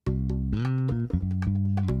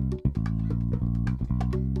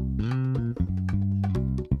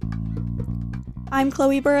I'm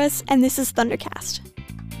Chloe Burris, and this is Thundercast.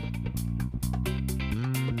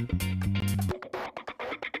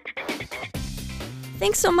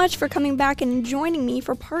 Thanks so much for coming back and joining me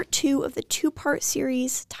for part 2 of the 2-part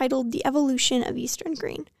series titled The Evolution of Eastern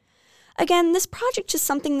Green. Again, this project is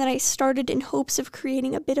something that I started in hopes of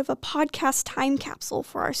creating a bit of a podcast time capsule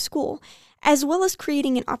for our school, as well as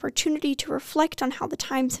creating an opportunity to reflect on how the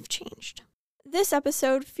times have changed. This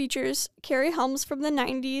episode features Carrie Helms from the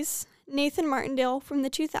 90s, Nathan Martindale from the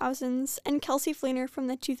 2000s, and Kelsey Fleener from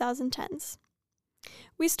the 2010s.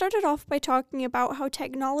 We started off by talking about how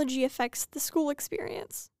technology affects the school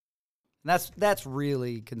experience. That's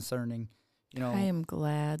really concerning. I am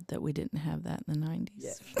glad that we didn't have that in the 90s.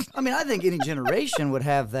 Yeah. I mean, I think any generation would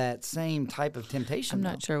have that same type of temptation. I'm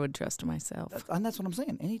not sure I would trust myself. That's what I'm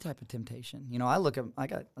saying. Any type of temptation. I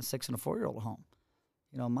got a 6 and a 4-year-old at home.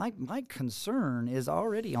 My concern is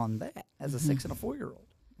already on that as a 6 and a 4-year-old.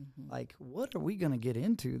 Mm-hmm. Like, what are we going to get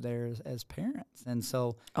into there as parents? And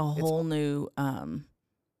so a whole new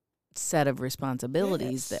set of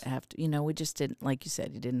responsibilities that have to, we just didn't, like you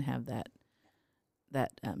said, you didn't have that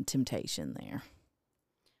temptation there.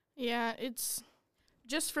 Yeah, it's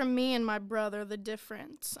just for me and my brother, the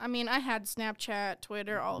difference. I mean, I had Snapchat,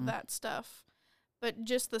 Twitter, all of that stuff, but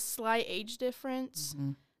just the slight age difference,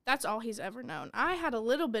 that's all he's ever known. I had a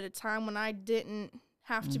little bit of time when I didn't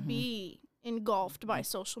have to be engulfed by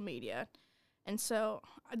social media, and so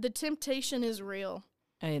the temptation is real.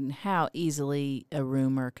 And how easily a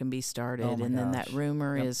rumor can be started, and then that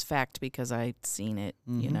rumor is fact because I'd seen it,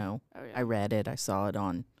 I read it, I saw it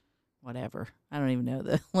on whatever. I don't even know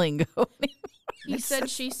the lingo anymore. He said,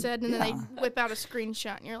 she said, and then they whip out a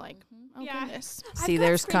screenshot, and you're like, oh, goodness. See,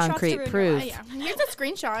 there's concrete proof. Yeah, here's a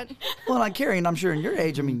screenshot. Well, like Carrie, and I'm sure in your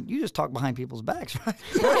age, I mean, you just talk behind people's backs, right?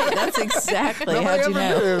 Right, that's exactly how'd you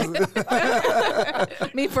know.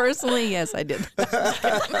 Me personally, yes, I did.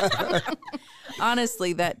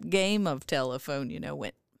 Honestly, that game of telephone,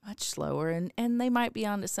 went much slower, and they might be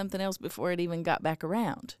on to something else before it even got back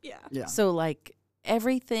around. Yeah. So, like,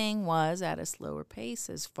 everything was at a slower pace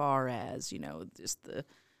as far as, just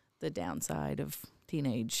the downside of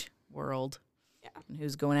teenage world. Yeah. And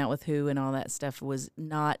who's going out with who and all that stuff was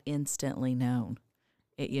not instantly known.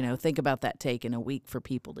 Think about that taking a week for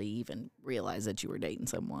people to even realize that you were dating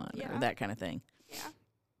someone or that kind of thing. Yeah,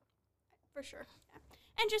 for sure. Yeah.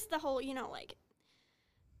 And just the whole,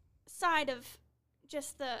 side of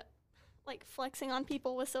just the, flexing on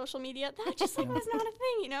people with social media, that just, was not a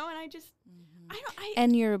thing, and I just,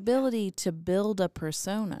 And your ability to build a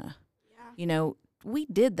persona. Yeah. We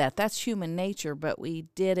did that. That's human nature, but we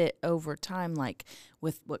did it over time, like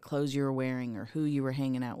with what clothes you were wearing or who you were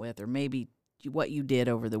hanging out with or maybe what you did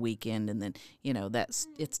over the weekend. And then,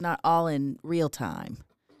 it's not all in real time.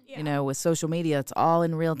 Yeah. With social media, it's all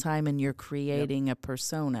in real time and you're creating a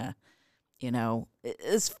persona.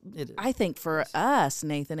 I think for us,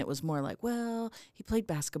 Nathan, it was more like, well, he played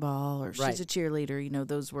basketball or she's a cheerleader.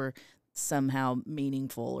 Those were somehow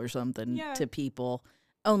meaningful or something to people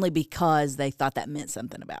only because they thought that meant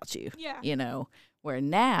something about you. Yeah. Where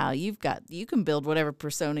now you can build whatever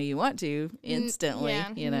persona you want to instantly.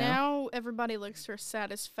 Now everybody looks for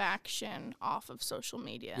satisfaction off of social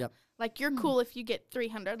media. Yep. Like, you're cool if you get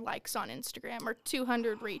 300 likes on Instagram or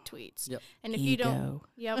 200 retweets. Yep. And if you don't,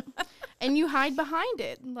 and you hide behind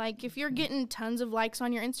it. Like, if you're getting tons of likes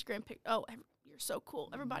on your Instagram pic, you're so cool.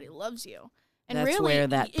 Everybody loves you. And that's really, where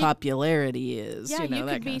that popularity is. Yeah, you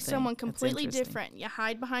that could be someone That's completely different. You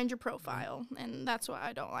hide behind your profile, and that's why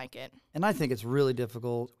I don't like it. And I think it's really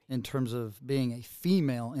difficult in terms of being a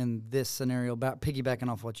female in this scenario, about piggybacking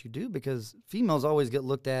off what you do, because females always get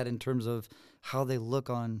looked at in terms of how they look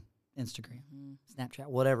on Instagram, Snapchat,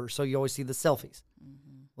 whatever. So you always see the selfies.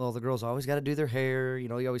 Well, the girls always got to do their hair. You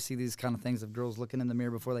always see these kind of things of girls looking in the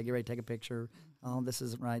mirror before they get ready to take a picture. Oh, this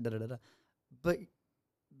isn't right, da-da-da-da. But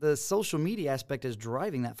the social media aspect is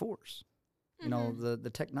driving that force.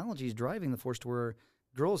 The technology is driving the force to where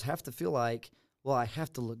girls have to feel like, well, I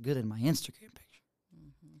have to look good in my Instagram picture.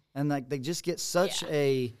 And like they just get such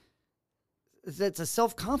it's a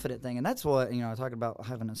self-confident thing. And that's what, I talk about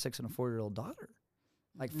having a 6 and a 4-year-old daughter.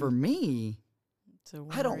 Like for me,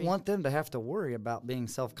 I don't want them to have to worry about being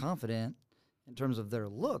self-confident in terms of their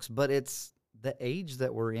looks, but it's the age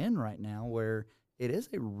that we're in right now where it is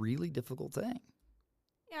a really difficult thing.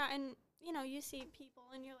 Yeah, and, you see people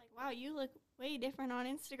and you're like, wow, you look way different on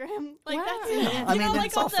Instagram. Like, wow.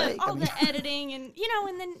 That's, all the editing and,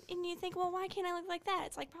 and then you think, well, why can't I look like that?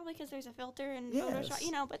 It's like probably because there's a filter and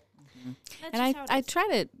Photoshop, but That's And just how it I is. try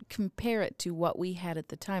to compare it to what we had at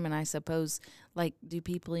the time, and I suppose, like, do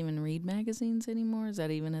people even read magazines anymore? Is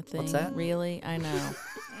that even a thing? What's that? Really? I know.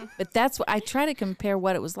 But that's what I try to compare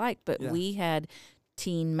what it was like. But Yeah. we had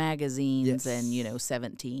teen magazines Yes. and,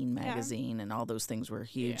 17 magazine and all those things were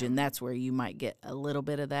huge. Yeah. And that's where you might get a little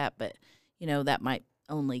bit of that, but, that might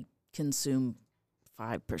only consume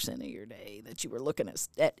 5% of your day that you were looking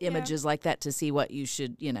at images like that to see what you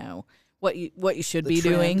should, what you should The be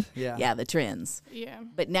trend, doing. yeah. The trends. Yeah.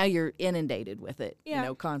 But now you're inundated with it,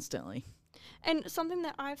 Yeah. constantly. And something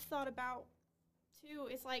that I've thought about too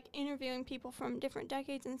is like interviewing people from different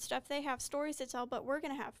decades and stuff. They have stories to tell, but we're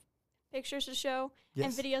going to have pictures to show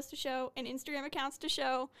Yes. and videos to show and Instagram accounts to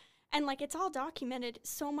show. And like it's all documented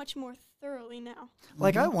so much more thoroughly now.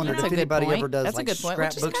 Like I wondered That's a if good anybody point. ever does That's a like good point, which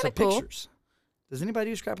is scrapbooks kinda of cool. pictures. Does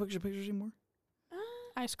anybody do scrapbooks of pictures anymore?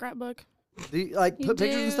 I scrapbook. Do you, like You put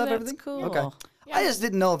pictures and do? stuff? That's Everything? cool. Okay. Yeah. I just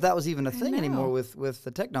didn't know if that was even a thing anymore know. with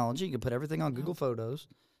the technology. You can put everything on Google Photos,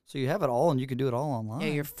 so you have it all, and you can do it all online. Yeah,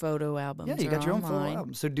 your photo albums. Yeah, you got are your own online. photo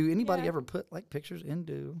album. So do anybody Yeah. ever put like pictures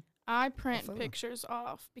into? I print photo. pictures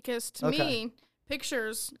off because to Okay. me,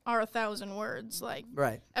 pictures are 1,000 words. Like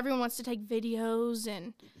Right. everyone wants to take videos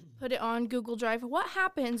and put it on Google Drive. What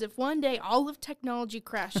happens if one day all of technology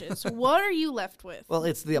crashes? What are you left with? Well,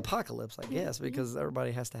 it's the apocalypse, I guess, because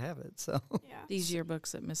everybody has to have it. So Yeah. These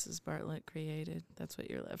yearbooks that Mrs. Bartlett created. That's what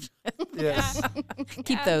you're left with. yes. Keep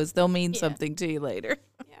Yeah. those. They'll mean Yeah. something to you later.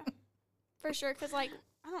 Yeah, for sure. Because like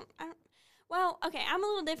I don't. Well, okay, I'm a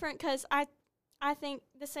little different because I think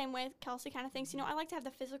the same way Kelsey kind of thinks. I like to have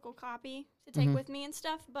the physical copy to take Mhm. with me and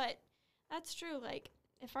stuff. But that's true. Like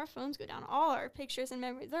if our phones go down, all our pictures and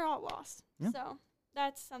memories, they're all lost. Yeah. So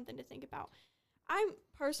that's something to think about. I'm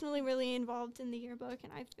personally really involved in the yearbook,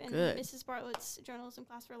 and I've been Good. in Mrs. Bartlett's journalism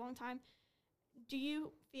class for a long time. Do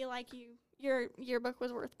you feel like your yearbook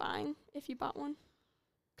was worth buying if you bought one?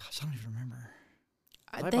 Gosh, I don't even remember.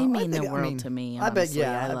 I They bought- I mean the think- I world mean, to me. I bet, honestly.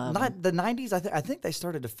 yeah. I love not 'em. the '90s. I think they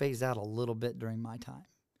started to phase out a little bit during my time,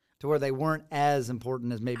 to where they weren't as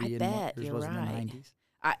important as maybe I in bet, what yours you're was in the right. '90s.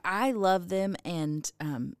 I love them. And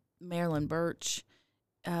Marilyn Birch,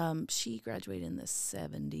 she graduated in the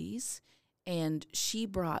 70s. And she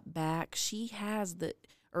brought back,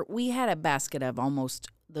 we had a basket of almost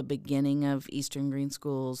the beginning of Eastern Green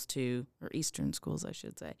Schools or Eastern Schools, I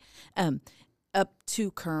should say, up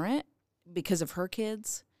to current because of her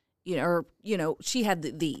kids, she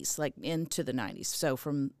had these like into the 90s. So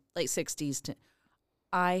from late 60s to,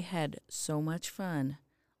 I had so much fun.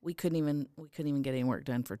 We couldn't even get any work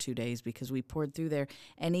done for 2 days because we poured through there.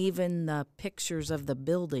 And even the pictures of the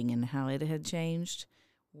building and how it had changed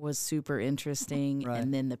was super interesting. Right.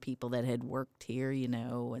 And then the people that had worked here,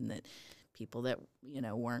 and that people that,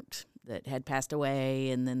 weren't, that had passed away,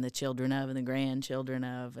 and then the children of and the grandchildren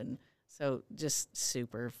of. And so just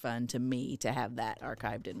super fun to me to have that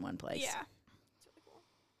archived in one place. Yeah. It's really cool.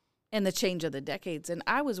 And the change of the decades. And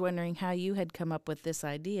I was wondering how you had come up with this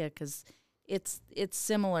idea, because it's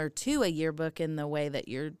similar to a yearbook in the way that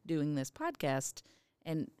you're doing this podcast.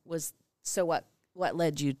 And what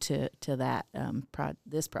led you to that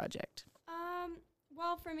this project?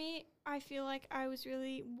 Well, for me, I feel like I was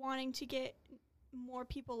really wanting to get more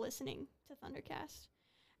people listening to Thundercast.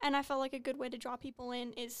 And I felt like a good way to draw people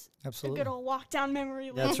in is Absolutely. a good old walk down memory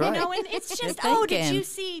lane. That's right. And it's just, Good did thinking. you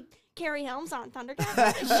see Carrie Helms on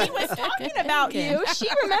Thundercast? She was talking about you. She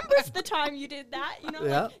remembers the time you did that.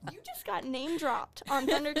 Yeah. Like, you just got name dropped on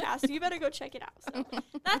Thundercast. You better go check it out. So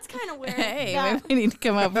that's kind of where Hey, that, maybe we need to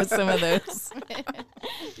come up with some of those.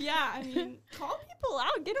 yeah, I mean, call people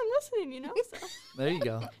out, get them listening, So There you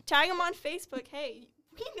go. tag them on Facebook. Hey,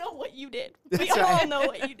 we know what you did. That's We all right. know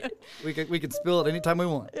what you did. We can spill it anytime we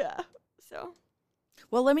want. Yeah. So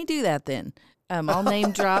Well, let me do that then. I'll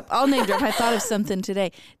name drop. I thought of something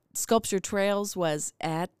today. Sculpture Trails was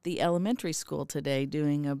at the elementary school today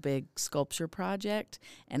doing a big sculpture project.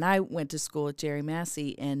 And I went to school with Jerry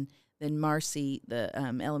Massey, and then Marcy, the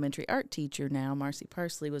elementary art teacher now, Marcy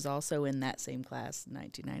Parsley, was also in that same class in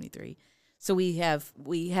 1993. So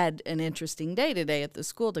we had an interesting day today at the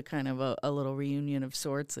school to kind of a little reunion of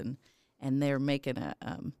sorts, and they're making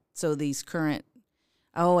so these current,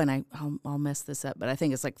 and I'll mess this up, but I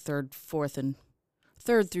think it's like third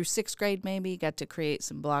through sixth grade maybe, got to create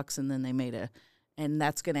some blocks, and then they made and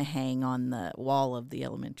that's going to hang on the wall of the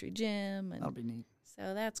elementary gym. And That'll be neat.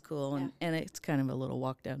 so that's cool. Yeah. And it's kind of a little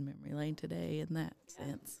walk down memory lane today in that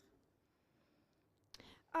sense.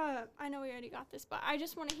 I know we already got this, but I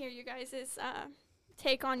just want to hear you guys'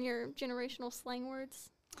 take on your generational slang words.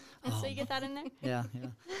 So you get that in there? Yeah.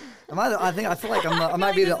 I feel like I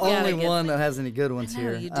might be the only one that has any good ones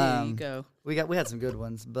here. You do. You go. We had some good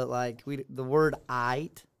ones, but like the word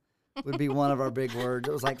 "ite" would be one of our big words.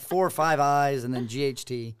 It was like 4 or 5 I's and then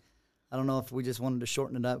GHT. I don't know if we just wanted to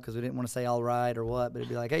shorten it up because we didn't want to say all right or what, but it'd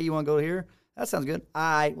be like, hey, you want to go here? That sounds good. All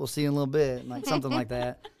right, we'll see you in a little bit, like something like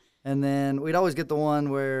that. And then we'd always get the one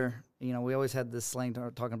where, we always had this slang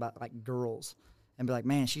talking about like girls and be like,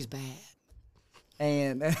 man, she's bad.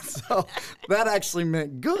 And so that actually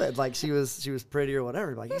meant good. Like she was pretty or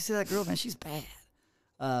whatever. Like, you see that girl, man, she's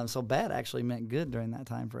bad. So bad actually meant good during that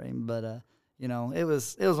time frame. But it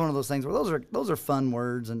was one of those things where those are fun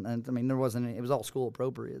words, and I mean there wasn't any, it was all school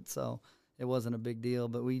appropriate, so it wasn't a big deal.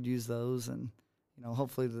 But we'd use those, and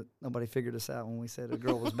hopefully nobody figured us out when we said a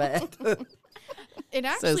girl was bad. It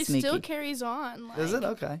actually still carries on. Like, is it?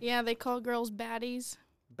 Okay. Yeah, they call girls baddies.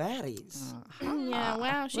 Baddies. Yeah,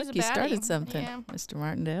 wow, she's Look, a baddie. you started something, Yeah. Mr.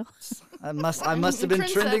 Martindale. I must have been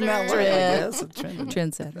trending that way, I guess.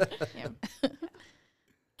 Trendsetter. Yeah.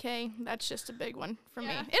 Okay, that's just a big one for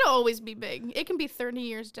me. It'll always be big. It can be 30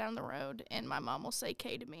 years down the road, and my mom will say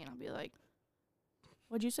K to me, and I'll be like,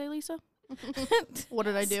 what'd you say, Lisa? What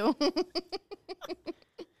did I do?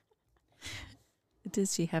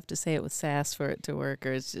 Does she have to say it with sass for it to work,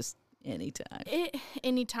 or it's just anytime?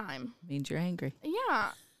 Anytime. Means you're angry.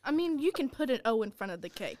 Yeah. I mean, you can put an O in front of the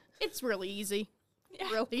K. It's really easy. Yeah.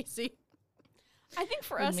 Real easy. I think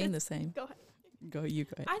for Would us, mean the same. Go ahead. You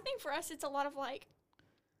go ahead. I think for us, it's a lot of like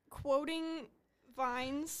quoting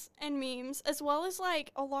vines and memes, as well as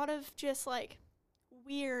like a lot of just like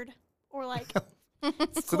weird or like.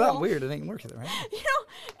 It's not weird. It ain't working, right?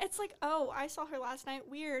 It's like, oh, I saw her last night.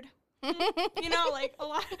 Weird. Like a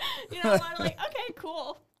lot. A lot of like, okay,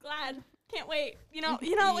 cool, glad, can't wait.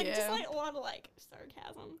 Like just like a lot of like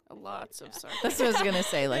sarcasm. Lots of sarcasm. That's what I was gonna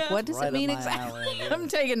say. Like, what does Right it mean up my exactly? alley, yeah. I'm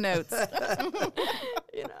taking notes. So. Oh, sorry.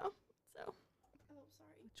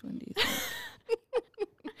 Which one do you think?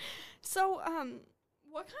 So,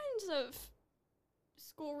 what kinds of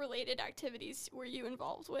school-related activities were you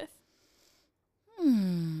involved with?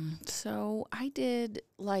 So I did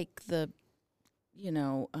like the,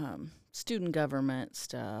 student government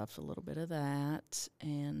stuff, a little bit of that,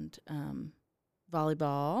 and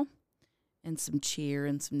volleyball, and some cheer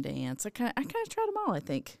and some dance. I kind of tried them all, I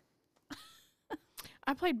think.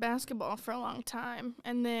 I played basketball for a long time,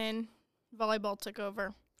 and then volleyball took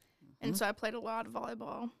over. And so I played a lot of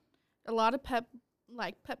volleyball, a lot of pep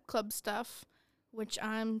club stuff, which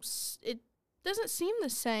it doesn't seem the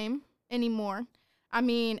same anymore. I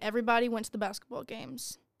mean, everybody went to the basketball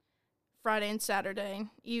games Friday and Saturday.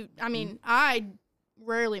 I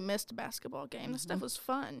rarely missed a basketball game. The stuff was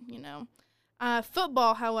fun,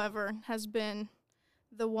 Football, however, has been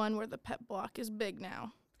the one where the pep block is big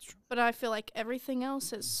now. But I feel like everything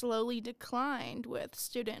else has slowly declined with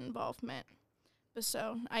student involvement. But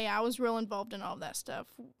so, I was real involved in all that stuff.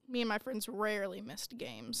 Me and my friends rarely missed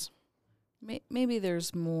games. Maybe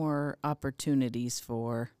there's more opportunities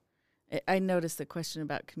for. I noticed the question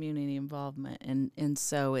about community involvement, and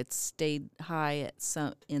so it's stayed high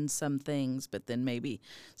in some things, but then maybe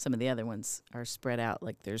some of the other ones are spread out.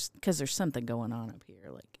 Like because there's something going on up here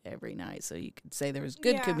like every night, so you could say there was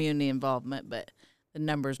good community involvement, but the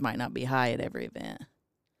numbers might not be high at every event.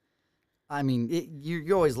 I mean,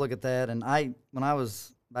 you always look at that, and when I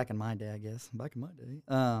was back in my day,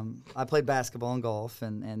 I played basketball and golf,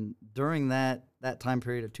 and during that time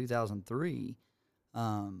period of 2003.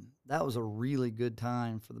 That was a really good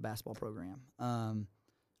time for the basketball program.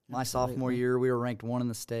 My sophomore year, we were ranked 1 in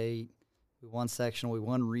the state. We won sectional. We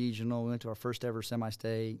won regional. We went to our first ever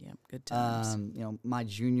semi-state. Yep, good times. My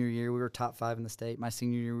junior year, we were top 5 in the state. My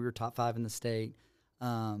senior year, we were top 5 in the state.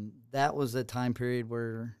 That was a time period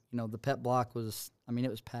where, the pep block was, it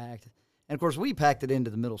was packed. And, of course, we packed it into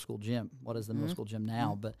the middle school gym. What is the middle school gym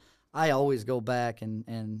now? But I always go back,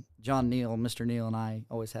 and John Neal, Mr. Neal, and I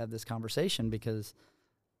always have this conversation because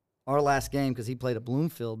our last game, because he played at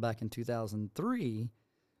Bloomfield back in 2003,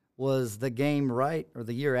 was the game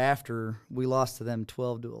the year after we lost to them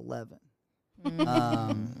 12-11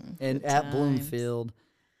 and at Bloomfield.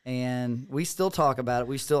 And we still talk about it.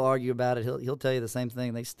 We still argue about it. He'll tell you the same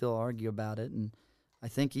thing. They still argue about it. And I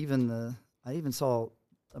think I even saw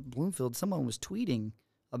at Bloomfield, someone was tweeting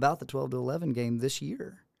about the 12-11 game this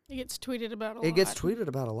year. It gets tweeted about a lot. It gets tweeted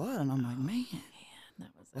about a lot, and I'm like, man, that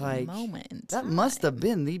was a moment in time. That must have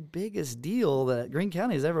been the biggest deal that Greene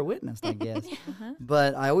County has ever witnessed, I guess.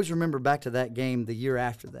 But I always remember back to that game the year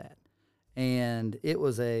after that, and it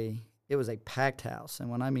was a packed house. And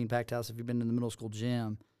when I mean packed house, if you've been in the middle school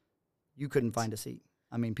gym, you couldn't find a seat.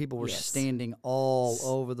 People were standing all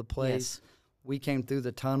over the place. We came through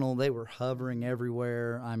the tunnel. They were hovering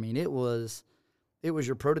everywhere. I mean, it was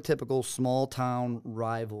your prototypical small town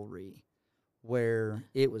rivalry where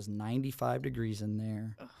it was 95 degrees in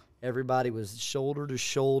there. Ugh. Everybody was shoulder to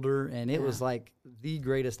shoulder, and it was like the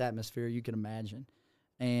greatest atmosphere you can imagine.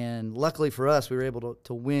 And luckily for us, we were able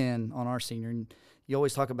to win on our senior. And you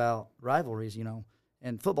always talk about rivalries, you know,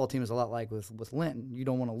 and football team is a lot like with Linton. You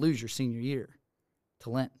don't want to lose your senior year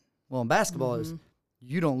to Linton. Well, in basketball is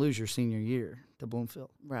you don't lose your senior year to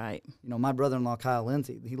Bloomfield. Right. You know, my brother-in-law, Kyle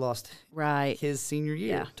Lindsay, he lost his senior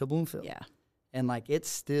year to Bloomfield. Yeah. And, like, it's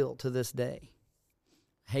still, to this day,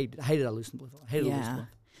 hated I lose to Bloomfield. Hated to lose to Bloomfield.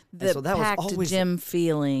 The so that packed was always gym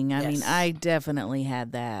feeling. I mean, I definitely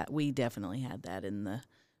had that. We definitely had that in the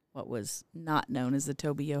what was not known as the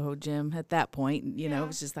Toby Yoho gym at that point. You know, it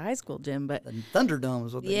was just the high school gym. But the Thunderdome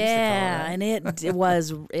is what they used to call it. Yeah, and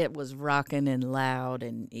it was rocking and loud.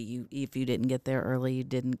 And if you didn't get there early, you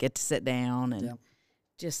didn't get to sit down. And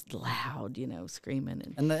just loud, you know,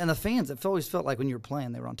 screaming. And the fans, it always felt like when you were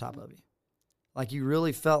playing, they were on top of you. Like you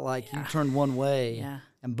really felt like you turned one way,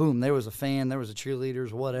 and boom, there was a fan, there was a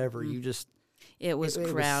cheerleaders, whatever. You just it was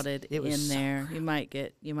crowded in there. You might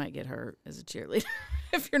get hurt as a cheerleader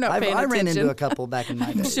if you're not paying attention. I ran into a couple back in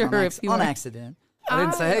my day on accident. I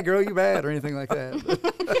didn't say, "Hey, girl, you bad" or anything like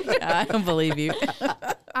that. I don't believe you.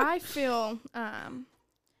 I feel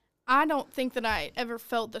I don't think that I ever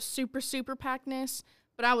felt the super packedness.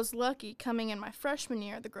 But I was lucky coming in my freshman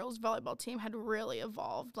year, the girls' volleyball team had really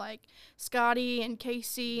evolved. Like Scotty and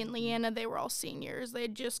Casey and Leanna, they were all seniors. They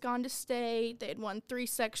had just gone to state. They had won 3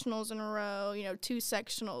 sectionals in a row, 2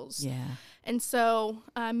 sectionals. Yeah. And so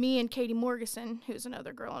me and Katie Morgeson, who's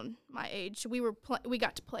another girl in my age, we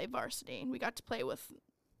got to play varsity. We got to play with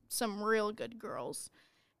some real good girls.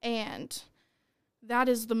 And that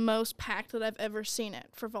is the most packed that I've ever seen it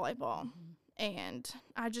for volleyball. And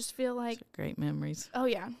I just feel like great memories. Oh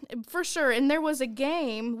yeah, for sure. And there was a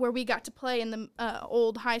game where we got to play in the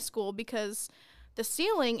old high school because the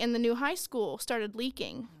ceiling in the new high school started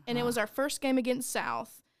leaking, and it was our first game against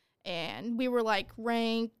South, and we were like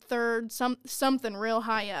ranked 3rd, something real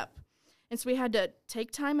high up, and so we had to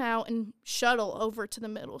take time out and shuttle over to the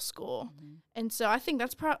middle school. And so I think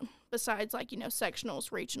that's besides like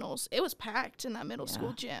sectionals, regionals, it was packed in that middle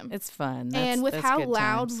school gym. It's fun. And with how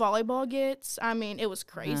loud volleyball gets, I mean, it was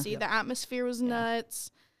crazy. The atmosphere was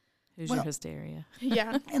nuts. Who's your hysteria?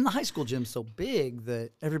 Yeah. And the high school gym's so big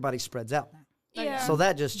that everybody spreads out now. Yeah. So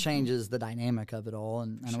that just changes the dynamic of it all.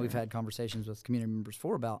 And I know we've had conversations with community members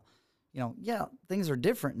before about, things are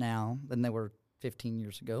different now than they were 15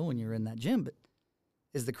 years ago when you were in that gym. But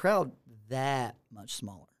is the crowd that much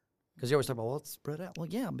smaller? Because you always talk about, well, it's spread out. Well,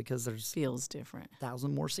 yeah, because there's feels different.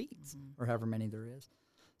 1,000 more seats or however many there is.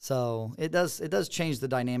 So it does change the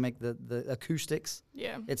dynamic, the acoustics.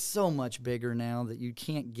 Yeah. It's so much bigger now that you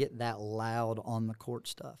can't get that loud on the court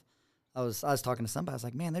stuff. I was talking to somebody, I was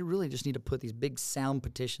like, man, they really just need to put these big sound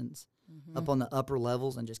petitions up on the upper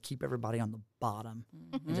levels and just keep everybody on the bottom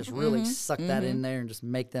and just really suck that in there and just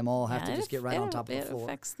make them all have to just get right on top of the floor. It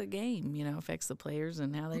affects the game, affects the players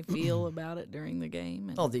and how they feel about it during the game.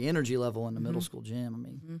 And the energy level in the middle school gym. I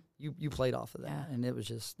mean, you played off of that, and it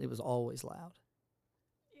was always loud.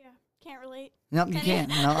 Yeah, can't relate. No, you can't.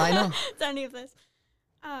 No, I know. To any of this.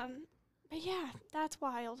 But yeah, that's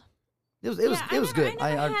wild. It was good.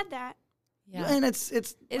 I never had that. Yeah, and it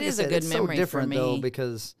is a good memory so different for me. though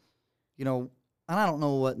because, and I don't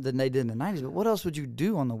know what they did in the 90s, but what else would you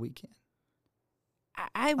do on the weekend?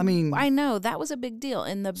 I mean, I know that was a big deal,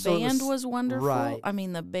 and the band was wonderful. Right. I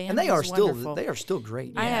mean, the band and they are wonderful. They are still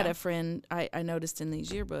great. I had a friend. I noticed in these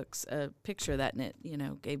yearbooks a picture of that, and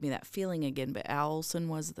it gave me that feeling again. But Al Olson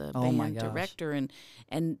was the band director,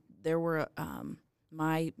 and there were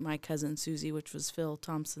my cousin Susie, which was Phil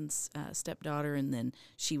Thompson's stepdaughter, and then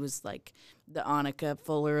she was like the Annika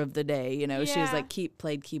Fuller of the day. She was like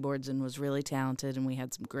played keyboards and was really talented, and we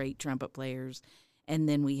had some great trumpet players. And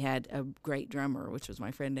then we had a great drummer, which was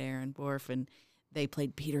my friend Aaron Borf, and they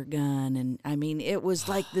played Peter Gunn. And, I mean, it was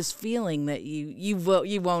like this feeling that you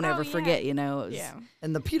won't ever forget, It was,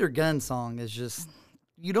 And the Peter Gunn song is just,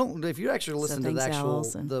 if you actually listen to the actual,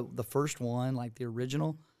 the first one, like the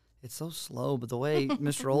original, it's so slow, but the way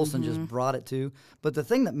Mr. Olson just brought it to. But the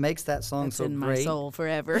thing that makes that song That's so in great. my soul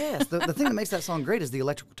forever. Yes, the thing that makes that song great is the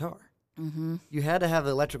electric guitar. Mm-hmm. You had to have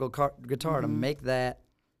the electrical guitar to make that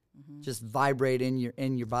just vibrate in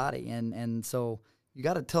your body, and so you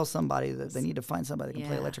got to tell somebody that they need to find somebody that can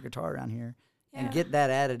play electric guitar around here and get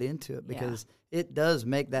that added into it because it does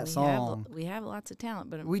make that song. We have lots of talent,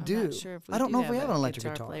 but I'm not sure if I don't know if we have an electric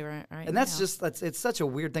guitar player right and that's just it's such a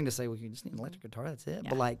weird thing to say. Well, you just need an electric guitar. That's it.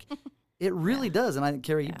 But like, It really does. And I think,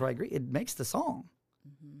 Carrie, you Yeah. probably agree. It makes the song.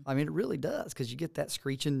 Mhm. I mean, it really does because you get that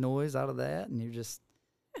screeching noise out of that, and you're just,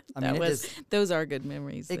 Those are good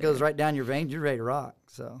memories. it there. goes right down your veins. You're ready to rock.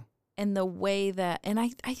 So And the way that, and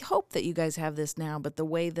I hope that you guys have this now, but the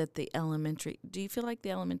way that do you feel like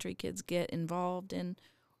the elementary kids get involved in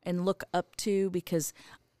and look up to? Because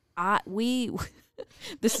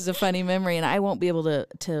this is a funny memory, and I won't be able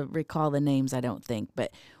to recall the names, I don't think,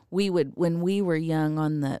 but when we were young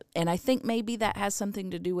and I think maybe that has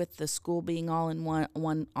something to do with the school being all in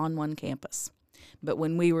one campus. But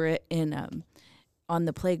when we were on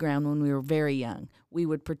the playground when we were very young, we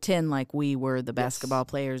would pretend like we were the basketball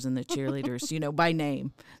players and the cheerleaders, by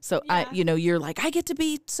name. So Yeah. you're like, I get to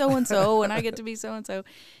be so and so, and I get to be so and so,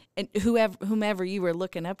 and whomever you were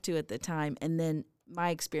looking up to at the time. And then my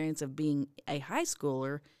experience of being a high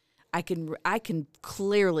schooler, I can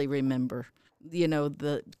clearly remember,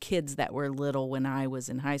 the kids that were little when I was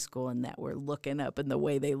in high school and that were looking up and the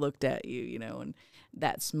way they looked at you, and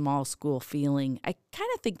that small school feeling. I kind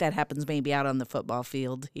of think that happens maybe out on the football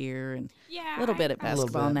field here and Yeah. a little bit at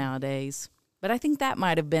basketball bit. nowadays. But I think that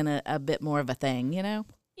might have been a bit more of a thing,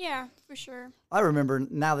 Yeah, for sure. I remember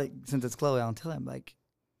now that since it's Chloe, I'll tell him like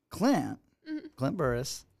Clint Mhm.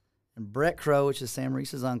 Burris, and Brett Crow, which is Sam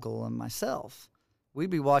Reese's uncle, and myself. We'd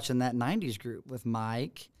be watching that '90s group with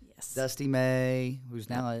Mike, Yes. Dusty May, who's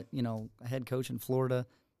now a head coach in Florida,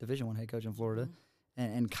 Division I head coach in Florida,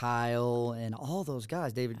 and Kyle and all those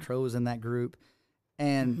guys. David Crow was in that group,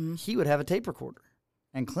 and he would have a tape recorder,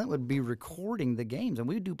 and Clint would be recording the games, and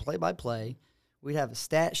we would do play by play. We'd have a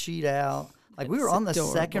stat sheet out, like we were That's on the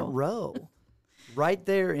adorable. second row, right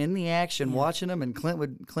there in the action, watching them, and Clint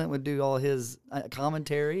would do all his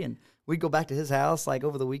commentary, and we'd go back to his house like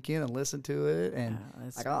over the weekend and listen to it. And Wow,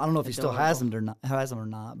 that's like, I don't know if he still has adorable. them or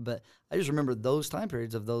not, but I just remember those time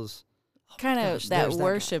periods of those. Kind of gosh, that there's that guy.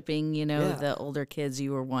 worshiping, Yeah. the older kids,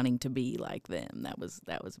 you were wanting to be like them. That was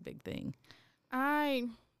a big thing.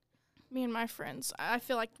 Me and my friends, I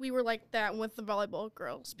feel like we were like that with the volleyball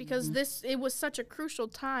girls because it was such a crucial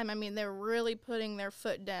time. I mean, they're really putting their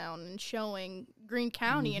foot down and showing Greene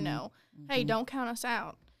County, hey, don't count us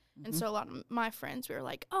out. And so a lot of my friends were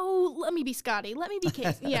like, oh, let me be Scotty. Let me be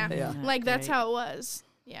Casey. Yeah. Yeah. Like that's Great. how it was.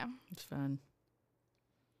 Yeah. It's fun.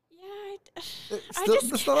 Yeah,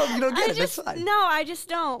 You don't get it. That's fine. No, I just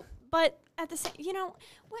don't. But at the same,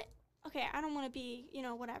 what? Okay, I don't want to be,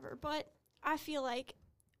 whatever. But I feel like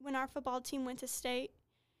when our football team went to state,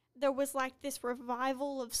 there was like this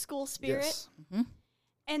revival of school spirit. Yes.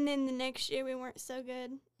 And then the next year we weren't so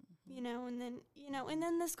good, and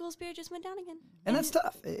then the school spirit just went down again. And that's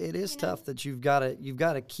tough. It is you know. tough that you've got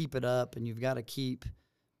to keep it up, and you've got to keep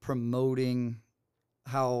promoting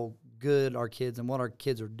how good our kids and what our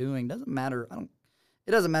kids are doing. Doesn't matter.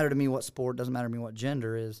 It doesn't matter to me what sport. Doesn't matter to me what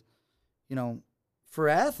gender is. For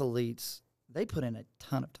athletes, they put in a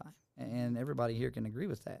ton of time, and everybody here can agree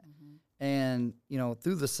with that. And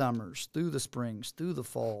through the summers, through the springs, through the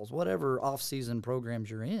falls, whatever off-season programs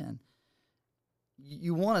you're in,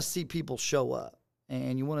 you want to see people show up,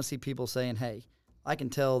 and you want to see people saying, hey, I can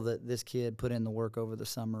tell that this kid put in the work over the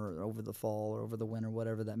summer or over the fall or over the winter,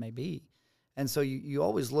 whatever that may be. And so you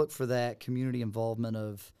always look for that community involvement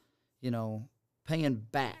of, paying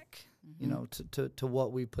back, to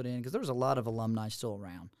what we put in. Because there's a lot of alumni still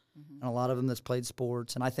around, and a lot of them that's played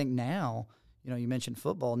sports. And I think now, you mentioned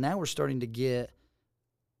football. Now we're starting to get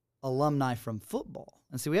alumni from football.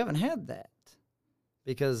 And see, we haven't had that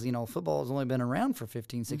because, football has only been around for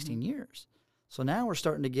 15, 16 years. So now we're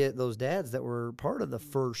starting to get those dads that were part of the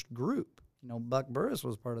first group. Buck Burris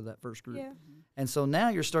was part of that first group. Yeah. And so now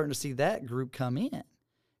you're starting to see that group come in.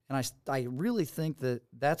 And I really think that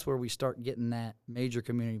that's where we start getting that major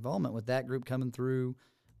community involvement with that group coming through.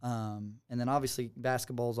 And then obviously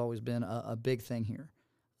basketball has always been a big thing here.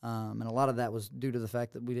 And a lot of that was due to the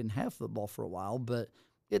fact that we didn't have football for a while, but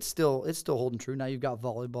it's still holding true. Now you've got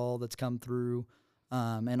volleyball that's come through,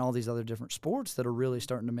 and all these other different sports that are really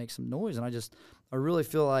starting to make some noise. And I really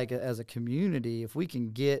feel like as a community, if we can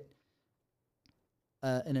get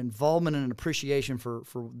an involvement and an appreciation for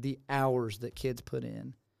the hours that kids put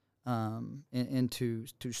into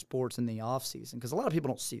sports in the off season, because a lot of people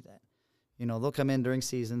don't see that. They'll come in during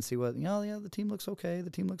season, see what the team looks okay, the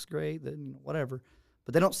team looks great, whatever,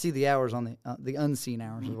 but they don't see the hours on the unseen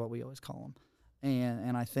hours is what we always call them.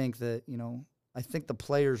 And I think that the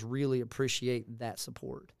players really appreciate that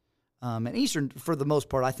support. And Eastern, for the most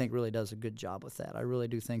part, I think really does a good job with that. I really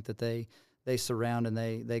do think that they surround and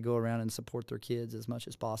they go around and support their kids as much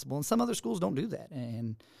as possible. And some other schools don't do that.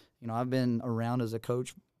 And, I've been around as a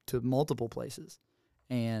coach to multiple places.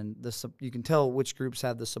 And you can tell which groups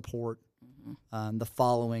have the support The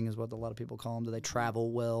following is what a lot of people call them. Do they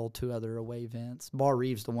travel well to other away events? Bar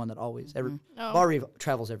Reeve's the one that always Bar Reeve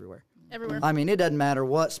travels everywhere. Everywhere. I mean, it doesn't matter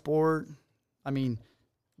what sport. I mean,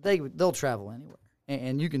 they'll travel anywhere,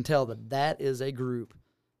 and you can tell that is a group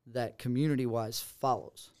that community-wise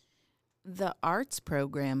follows. The arts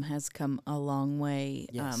program has come a long way.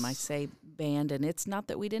 Yes. I say band, and it's not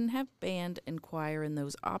that we didn't have band and choir and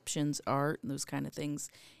those options, art and those kind of things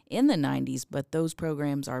in the 90s, but those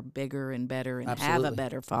programs are bigger and better and have a Absolutely.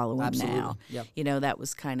 better following Absolutely. now. Yep. You know, that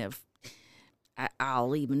was kind of,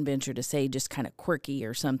 I'll even venture to say, just kind of quirky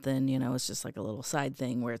or something. You know, it's just like a little side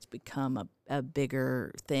thing where it's become a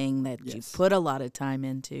bigger thing that you Yes. put a lot of time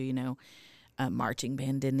into, you know. Marching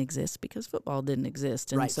band didn't exist because football didn't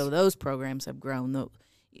exist. And Right. so those programs have grown.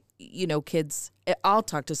 You know, kids, I'll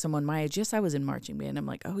talk to someone my age. Yes, I was in marching band. I'm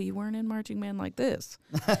like, oh, you weren't in marching band like this.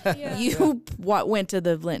 Yeah. You went to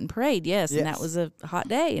the Linton Parade, yes, and that Yes. was a hot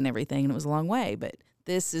day and everything, and it was a long way. But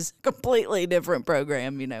this is a completely different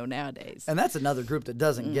program, you know, nowadays. And that's another group that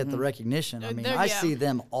doesn't get the recognition. I mean, They're- I yeah. see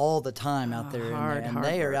them all the time out there, hard and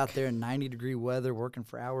they are work. out there in 90-degree weather working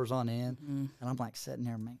for hours on end. And I'm like sitting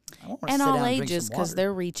there, man, I want to And sit all down and drink ages, some because water.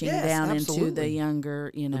 they're reaching Yes, down into the absolutely.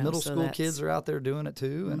 younger, you know. The middle so school that's- kids are out there doing it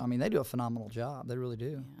too, and I mean, they do a phenomenal job. They really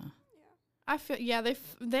do. Yeah, I feel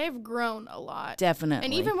they've grown a lot. definitely.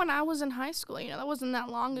 And even when I was in high school, you know, that wasn't that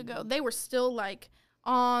long ago. They were still like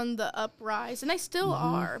on the uprise, and they still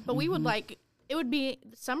are. But we would it would be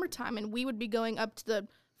summertime, and we would be going up to the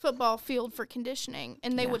football field for conditioning,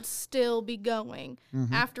 and they would still be going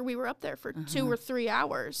after we were up there for 2 or 3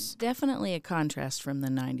 hours. definitely a contrast from the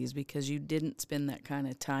 90s because you didn't spend that kind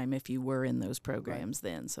of time if you were in those programs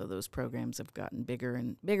then. So those programs have gotten bigger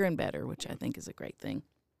and better, which I think is a great thing.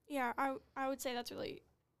 Yeah, I would say that's really,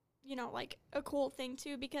 you know, like a cool thing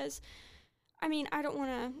too, because, I mean, I don't want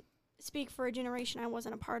to speak for a generation I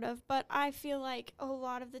wasn't a part of, but I feel like a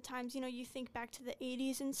lot of the times, you know, you think back to the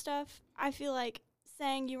 80s and stuff, I feel like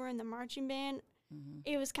saying you were in the marching band,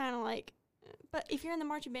 it was kind of like, but if you're in the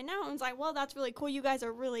marching band now, it's like, well, that's really cool. You guys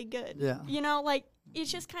are really good. Yeah. You know, like,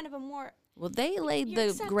 it's just kind of a more, Well, they laid you're the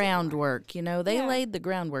accepted more. groundwork, you know. They Yeah. laid the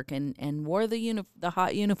groundwork and wore the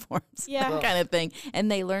hot uniforms, Yeah. that kind of thing. And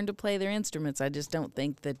they learned to play their instruments. I just don't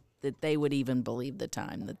think that they would even believe the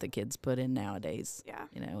time that the kids put in nowadays, yeah.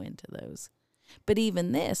 you know, into those. But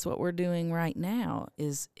even this, what we're doing right now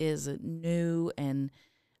is a new and,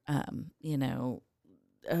 you know,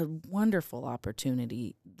 a wonderful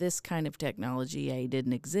opportunity. This kind of technology, A,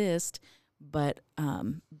 didn't exist, but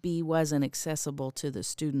B, wasn't accessible to the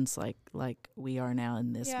students like we are now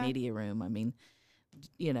in this Yeah. media room. I mean,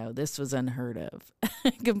 you know, this was unheard of,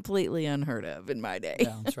 completely unheard of in my day.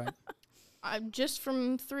 Yeah, that's right. Just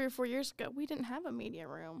from 3 or 4 years ago, we didn't have a media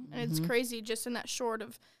room, and it's crazy just in that short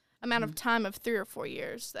of amount of time of 3 or 4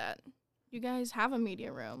 years that you guys have a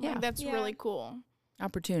media room. Yeah. Like, that's Yeah. really cool.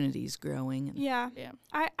 Opportunities growing. And Yeah. Yeah.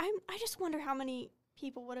 I just wonder how many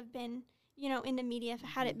people would have been, you know, in the media if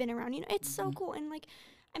had it been around. You know, it's so cool. And like,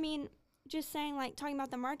 I mean, just saying, like, talking about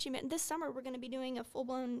the marching band, this summer we're going to be doing a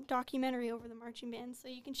full-blown documentary over the marching band, so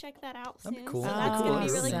you can check that out That'd be soon. cool. So That'd that's be going to cool.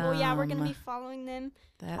 be really cool. Yeah, we're going to be Awesome. following them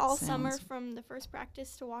that all summer sounds from the first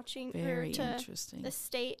practice to watching very or to interesting. the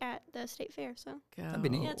state at the state fair. So Go. That'd be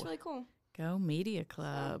neat. yeah, it's really cool. Go Media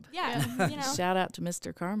Club. Yeah, you know, Shout out to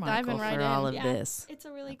Mr. Carmichael Diving right for in. all of Yeah. this. it's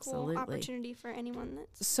a really Absolutely. cool opportunity for anyone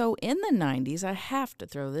that's So in the 90s, I have to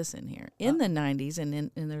throw this in here. In the 90s,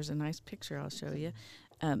 and there's a nice picture I'll show you.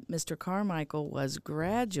 Mr. Carmichael was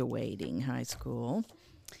graduating high school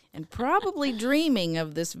and probably dreaming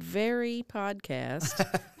of this very podcast.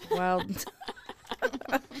 While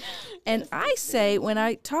and I say when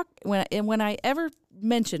I ever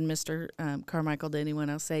mention Mr. Carmichael to anyone,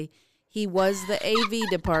 I'll say he was the AV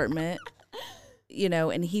department. You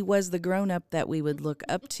know, and he was the grown-up that we would look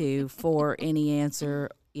up to for any answer,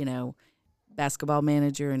 you know, basketball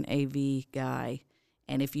manager and AV guy.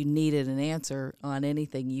 And if you needed an answer on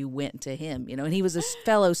anything, you went to him, you know, and he was a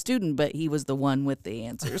fellow student, but he was the one with the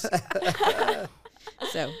answers.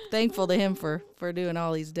 So thankful to him for doing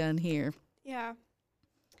all he's done here. yeah.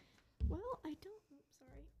 Well,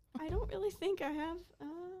 I don't really think I have. I'm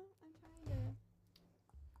trying to.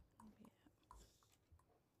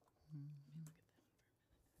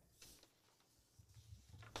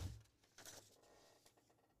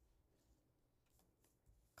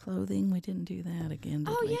 Clothing, we didn't do that again,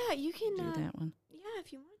 did Oh we? yeah, you can. Do that one. Yeah,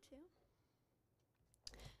 if you want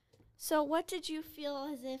to. So, what did you feel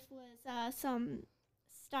as if was some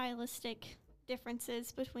stylistic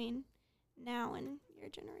differences between now and your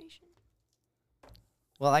generation?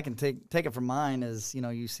 Well, I can take it from mine as, you know,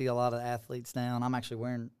 you see a lot of athletes now, and I'm actually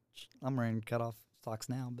wearing cutoff socks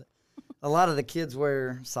now, but a lot of the kids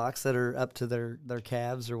wear socks that are up to their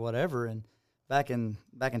calves or whatever. And back in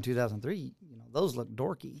 2003, those looked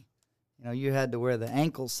dorky. You had to wear the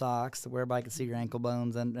ankle socks where everybody could see your ankle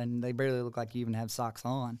bones, and they barely look like you even have socks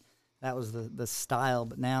on. That was the style.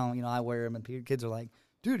 But now, I wear them, and kids are like,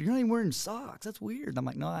 dude, you're not even wearing socks. That's weird. I'm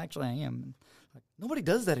like, no, actually I am. And like, nobody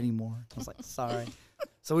does that anymore. I was like, sorry.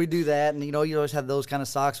 So we do that, and, you always have those kind of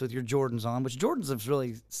socks with your Jordans on, which Jordans have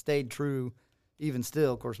really stayed true even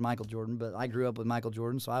still. Of course, Michael Jordan, but I grew up with Michael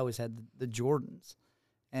Jordan, so I always had the Jordans.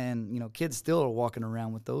 And, kids still are walking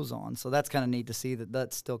around with those on. So that's kind of neat to see that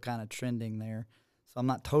that's still kind of trending there. So I'm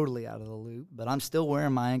not totally out of the loop, but I'm still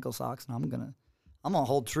wearing my ankle socks, and I'm gonna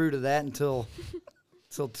hold true to that until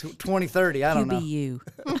 2030. I don't know. You be you.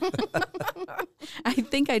 I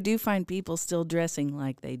think I do find people still dressing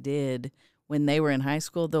like they did when they were in high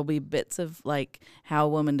school. There'll be bits of like how a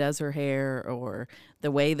woman does her hair or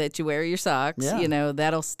the way that you wear your socks. Yeah.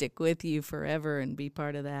 That'll stick with you forever and be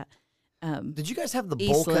part of that. Did you guys have the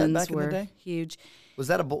bowl cut back in the day? Huge. Was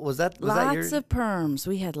that lots of perms?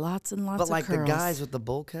 We had lots and lots but of like curls. the guys with the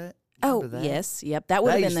bowl cut? Oh, yes. Yep. That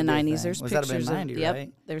would have been the 90s. There's Was pictures that have been 90, of, right? Yep.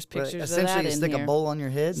 There's pictures of essentially, that in you stick here. a bowl on your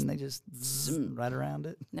head and they just right around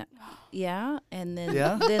it. No. Yeah, and then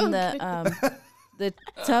Yeah? then the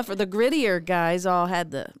tougher, the grittier guys all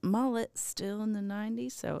had the mullet still in the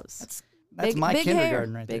 90s. So it's That's my big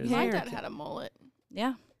kindergarten hair, right big there. My hair. dad had a mullet.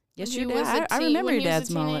 yeah. Yes, When your he was dad. a I teen- remember when your he was a dad's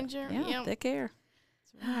mullet. teenager, Yeah, yep. thick hair.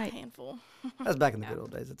 Right. Painful. That was back in the good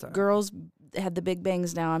old days. It's all right. Girls had the big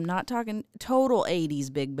bangs. Now I'm not talking total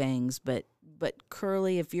 80s big bangs, but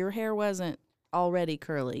curly. If your hair wasn't already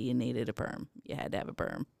curly, you needed a perm. You had to have a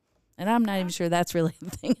perm. And I'm not even sure that's really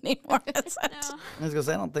the thing anymore. No. I was gonna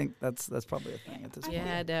say I don't think that's probably a thing at this You point.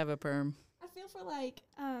 had to have a perm. I feel for like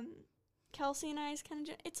Kelsey and I's kind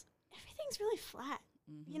of everything's really flat.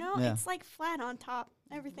 Yeah. It's like flat on top.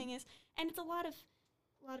 Everything is, and it's a lot of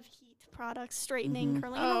heat products, straightening, Mhm.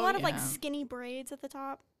 curling, and a Oh, lot of like yeah. skinny braids at the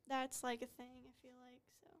top. That's like a thing. I feel like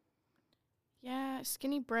so. Yeah,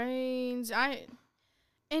 skinny braids.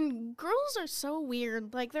 And girls are so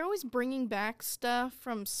weird. Like, they're always bringing back stuff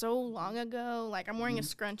from so long ago. Like, I'm wearing a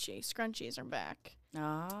scrunchie. Scrunchies are back.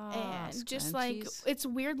 Ah, And just like, scrunchies. it's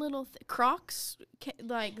weird little Crocs.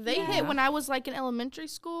 They Yeah. hit when I was like in elementary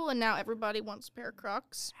school, and now everybody wants a pair of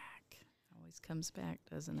Crocs. Always comes back,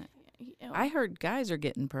 doesn't it? Yeah. I heard guys are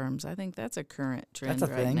getting perms. I think that's a current trend That's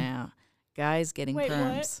a right thing? now. Guys getting Wait, what?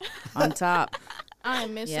 perms on top.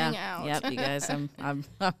 I'm missing out. Yep, you guys. I've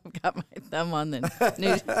got my thumb on the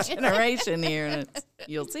new generation here, and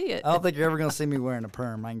you'll see it. I don't think you're ever gonna see me wearing a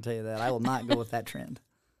perm. I can tell you that. I will not go with that trend.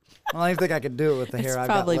 I don't even think I could do it with the It's hair I've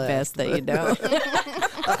probably got left, best that you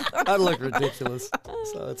don't. I'd look ridiculous,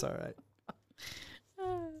 so it's all right.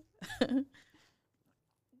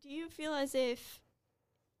 Do you feel as if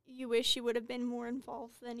you wish you would have been more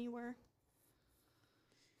involved than you were?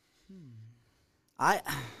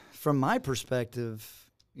 From my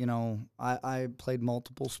perspective, I played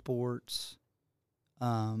multiple sports,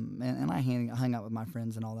 and I hung out with my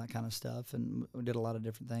friends and all that kind of stuff, and we did a lot of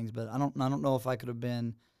different things. But I don't know if I could have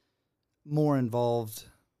been more involved.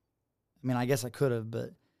 I mean, I guess I could have,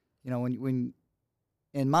 but when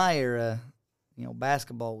in my era,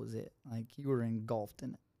 basketball was it. Like, you were engulfed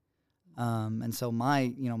in it, and so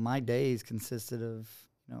my days consisted of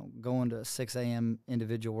going to a 6 a.m.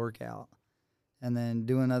 individual workout. And then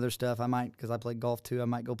doing other stuff. Because I played golf too, I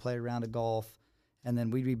might go play a round of golf. And then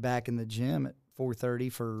we'd be back in the gym at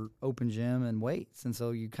 4:30 for open gym and weights. And so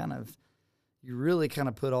you really kind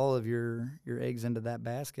of put all of your eggs into that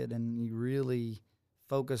basket, and you really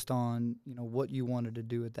focused on, what you wanted to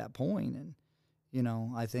do at that point. And,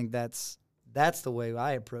 I think that's the way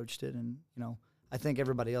I approached it. And, I think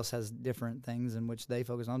everybody else has different things in which they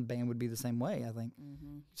focus on. Band would be the same way, I think.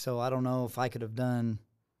 Mm-hmm. So I don't know if I could have done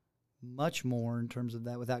much more in terms of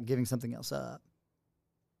that without giving something else up.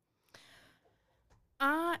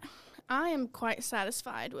 I am quite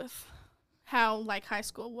satisfied with how like high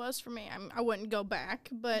school was for me. I wouldn't go back,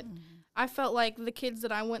 but I felt like the kids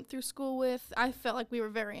that I went through school with, I felt like we were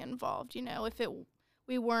very involved.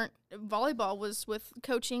 We weren't, volleyball was with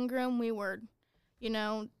Coach Ingram. We were,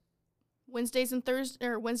 Wednesdays and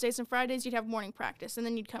Fridays you'd have morning practice, and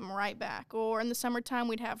then you'd come right back. Or in the summertime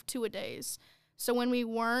we'd have 2-a-days. So when we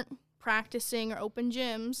weren't practicing or open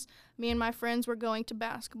gyms, me and my friends were going to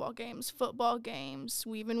basketball games, football games.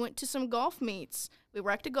 We even went to some golf meets. We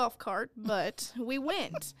wrecked a golf cart, but we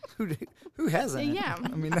went. Who hasn't? Yeah.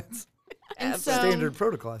 I mean, that's And so, standard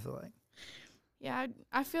protocol, I feel like. Yeah,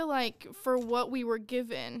 I feel like for what we were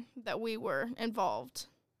given, that we were involved.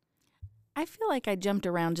 I feel like I jumped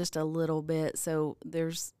around just a little bit. So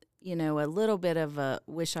there's you know, a little bit of a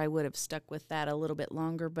wish I would have stuck with that a little bit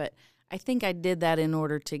longer, but I think I did that in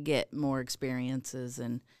order to get more experiences.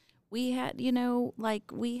 And we had, you know, like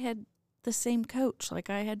we had the same coach. Like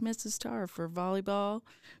I had Mrs. Tarr for volleyball,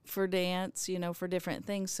 for dance, you know, for different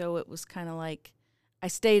things. So it was kind of like I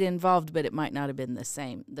stayed involved, but it might not have been the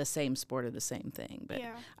same sport or the same thing. But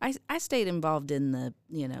Yeah. I stayed involved in the,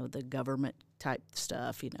 you know, the government type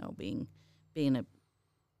stuff, you know, being a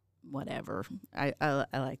whatever. I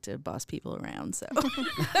like to boss people around, so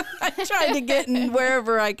I tried to get in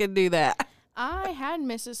wherever I could do that. I had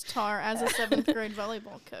Mrs. Tarr as a 7th grade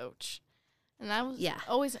volleyball coach, and that was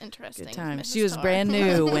always interesting. Good time. Mrs. She was Tarr. brand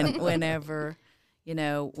new whenever, you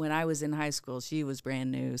know, when I was in high school, she was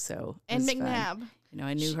brand new. So it And was fun. McNabb. You know,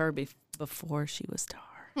 I knew her before she was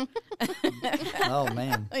Tarr. Oh,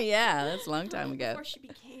 man. Yeah, that's a long time ago. Before she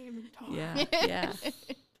became Tar. Yeah, yeah.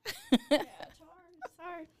 Yeah, Tar.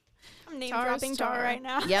 Sorry. I'm name Tar is dropping Tar Tar. right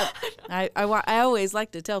now. Yep. I always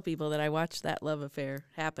like to tell people that I watched that love affair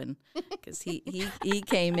happen because he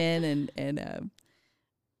came in and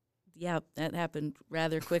yeah, that happened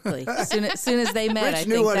rather quickly. As soon as they met, Rich I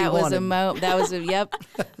knew think what he that was wanted. yep.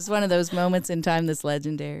 It was one of those moments in time that's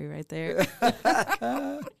legendary right there.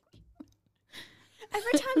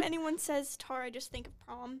 Every time anyone says Tar, I just think of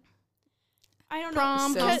prom. I don't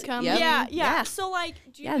Prom, know. homecoming. Yep. Yeah. Yeah. So, like,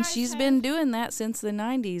 do you Yeah, and guys she's have- been doing that since the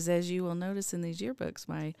 90s, as you will notice in these yearbooks.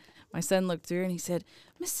 My son looked through and he said,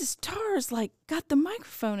 Mrs. Tarr's like got the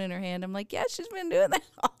microphone in her hand. I'm like, yeah, she's been doing that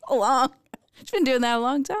all along. She's been doing that a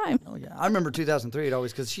long time. Oh, yeah. I remember 2003,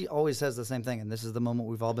 because she always says the same thing, and this is the moment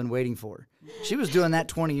we've all been waiting for. She was doing that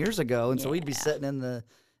 20 years ago, and so we'd be sitting in the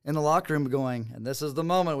locker room going, and this is the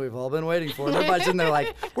moment we've all been waiting for. And everybody's in there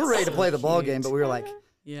like, we're ready to play the ball game, but we were like,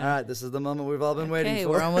 all right, this is the moment we've all been waiting Okay, for.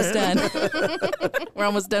 we're almost done. We're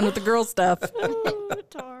almost done with the girl stuff. Ooh,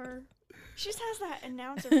 Tar. She just has that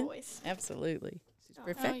announcer voice. Absolutely. She's Oh,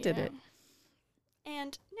 perfected yeah. it.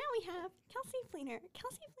 And now we have Kelsey Fleener.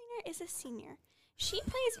 Kelsey Fleener is a senior. She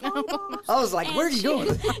plays volleyball. I was like, and where are you she- going?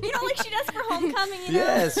 You know, like she does for homecoming. You know?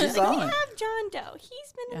 Yes, she's Like, on we it. have John Doe.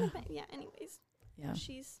 He's been in Yeah. the yeah. Anyways, Yeah.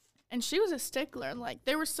 she's And she was a stickler. Like,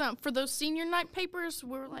 there were some, for those senior night papers,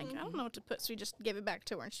 we were like, I don't know what to put, so we just gave it back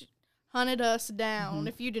to her. And she hunted us down.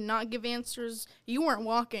 If you did not give answers, you weren't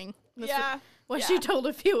walking. That's what she told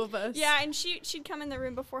a few of us. Yeah, and she'd come in the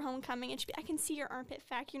room before homecoming, and she'd be, I can see your armpit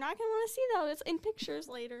fat. You're not gonna want to see that. It's in pictures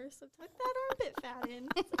later. So tuck that armpit fat in.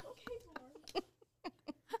 It's like, okay,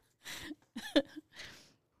 Lauren.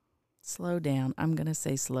 Slow down. I'm going to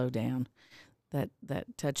say slow down.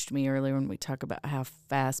 That touched me earlier when we talk about how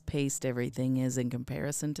fast-paced everything is in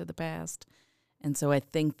comparison to the past. And so I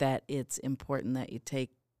think that it's important that you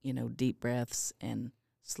take, you know, deep breaths and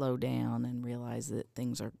slow down and realize that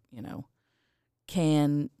things are, you know,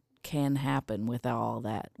 can happen without all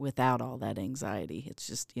that anxiety. It's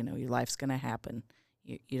just, you know, your life's going to happen.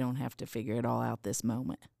 You don't have to figure it all out this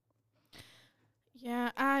moment.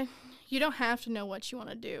 Yeah, you don't have to know what you want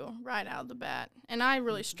to do right out of the bat. And I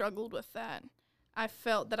really struggled with that. I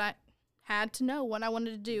felt that I had to know what I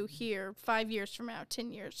wanted to do here 5 years from now,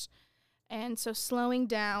 10 years. And so slowing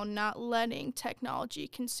down, not letting technology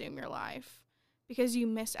consume your life because you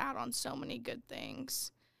miss out on so many good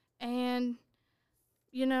things. And,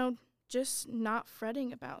 you know, just not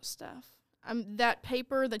fretting about stuff. That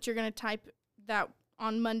paper that you're going to type that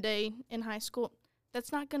on Monday in high school,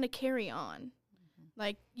 that's not going to carry on.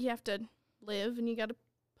 Like, you have to live and you got to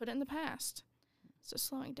put it in the past. So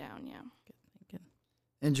slowing down, yeah.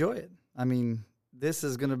 Enjoy it. I mean, this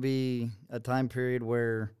is going to be a time period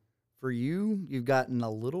where for you've gotten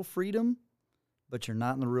a little freedom, but you're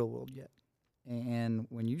not in the real world yet. And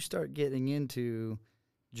when you start getting into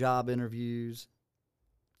job interviews,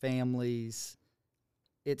 families,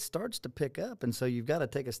 it starts to pick up. And so you've got to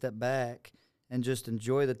take a step back and just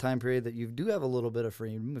enjoy the time period that you do have a little bit of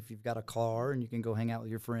freedom if you've got a car and you can go hang out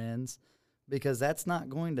with your friends, because that's not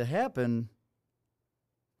going to happen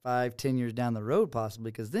 5-10 years down the road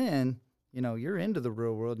possibly, because then, you know, you're into the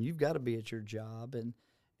real world and you've got to be at your job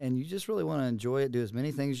and you just really want to enjoy it, do as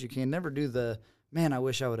many things as you can. Never do the, man, I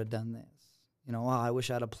wish I would have done this. You know, I wish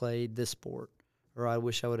I'd have played this sport, or I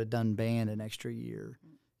wish I would have done band an extra year.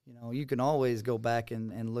 You know, you can always go back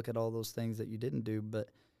and look at all those things that you didn't do, but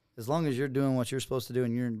as long as you're doing what you're supposed to do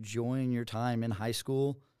and you're enjoying your time in high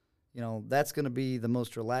school, you know, that's going to be the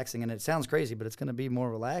most relaxing. And it sounds crazy, but it's going to be more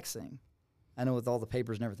relaxing. I know with all the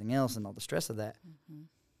papers and everything else and all the stress of that. Mm-hmm.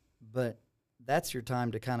 But that's your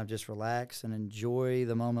time to kind of just relax and enjoy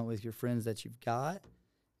the moment with your friends that you've got.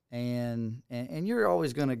 And you're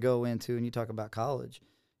always going to go into, and you talk about college,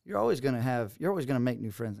 you're always going to make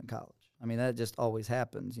new friends in college. I mean, that just always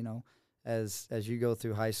happens, you know. as you go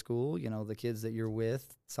through high school, you know, the kids that you're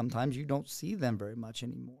with, sometimes you don't see them very much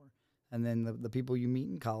anymore. And then the people you meet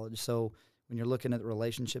in college. So when you're looking at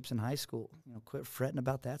relationships in high school, you know, quit fretting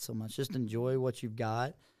about that so much. Just enjoy what you've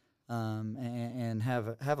got, and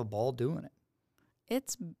have a ball doing it.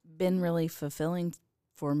 It's been really fulfilling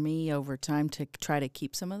for me over time to try to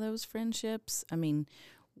keep some of those friendships. I mean,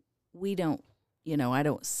 we don't, you know, I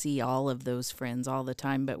don't see all of those friends all the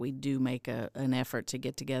time, but we do make an effort to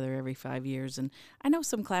get together every 5 years. And I know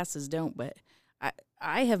some classes don't, but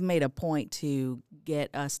I have made a point to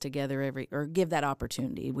get us together or give that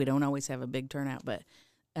opportunity. We don't always have a big turnout, but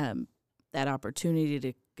that opportunity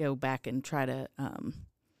to go back and try to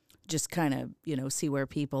just kind of, you know, see where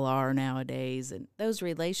people are nowadays. And those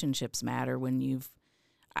relationships matter when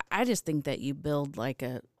I just think that you build like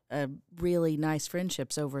a really nice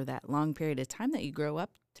friendships over that long period of time that you grow up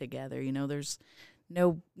together. You know, there's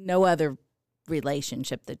no other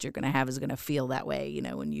relationship that you're going to have is going to feel that way, you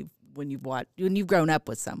know, when you've grown up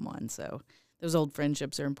with someone. So those old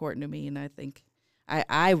friendships are important to me. And I think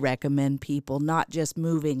I recommend people not just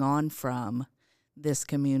moving on from this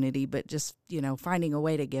community, but just, you know, finding a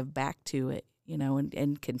way to give back to it, you know,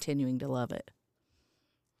 and continuing to love it.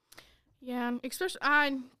 Yeah, especially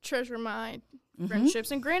I treasure my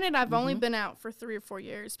friendships. And granted, I've only been out for 3 or 4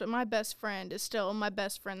 years, but my best friend is still my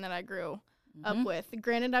best friend that I grew up with.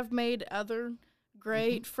 Granted, I've made other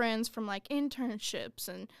great friends from like internships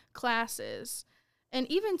and classes. And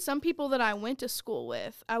even some people that I went to school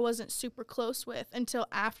with, I wasn't super close with until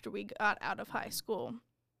after we got out of high school.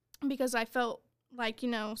 Because I felt like, you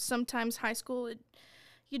know, sometimes high school,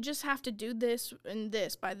 you just have to do this and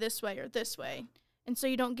this by this way or this way. And so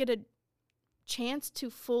you don't get a chance to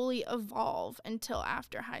fully evolve until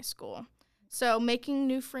after high school. So making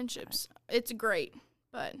new friendships, it's great.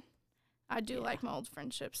 But I do like my old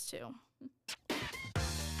friendships too.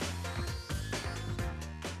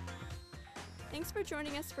 Thanks for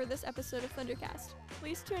joining us for this episode of Thundercast.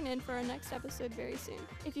 Please tune in for our next episode very soon.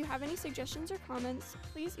 If you have any suggestions or comments,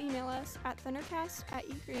 please email us at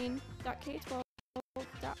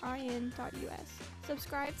thundercast@egreen.k12.in.us.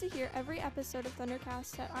 Subscribe to hear every episode of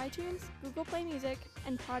Thundercast at iTunes, Google Play Music,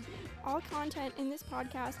 and Podbean. All content in this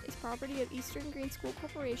podcast is property of Eastern Green School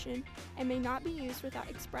Corporation and may not be used without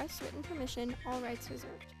express written permission, all rights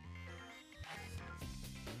reserved.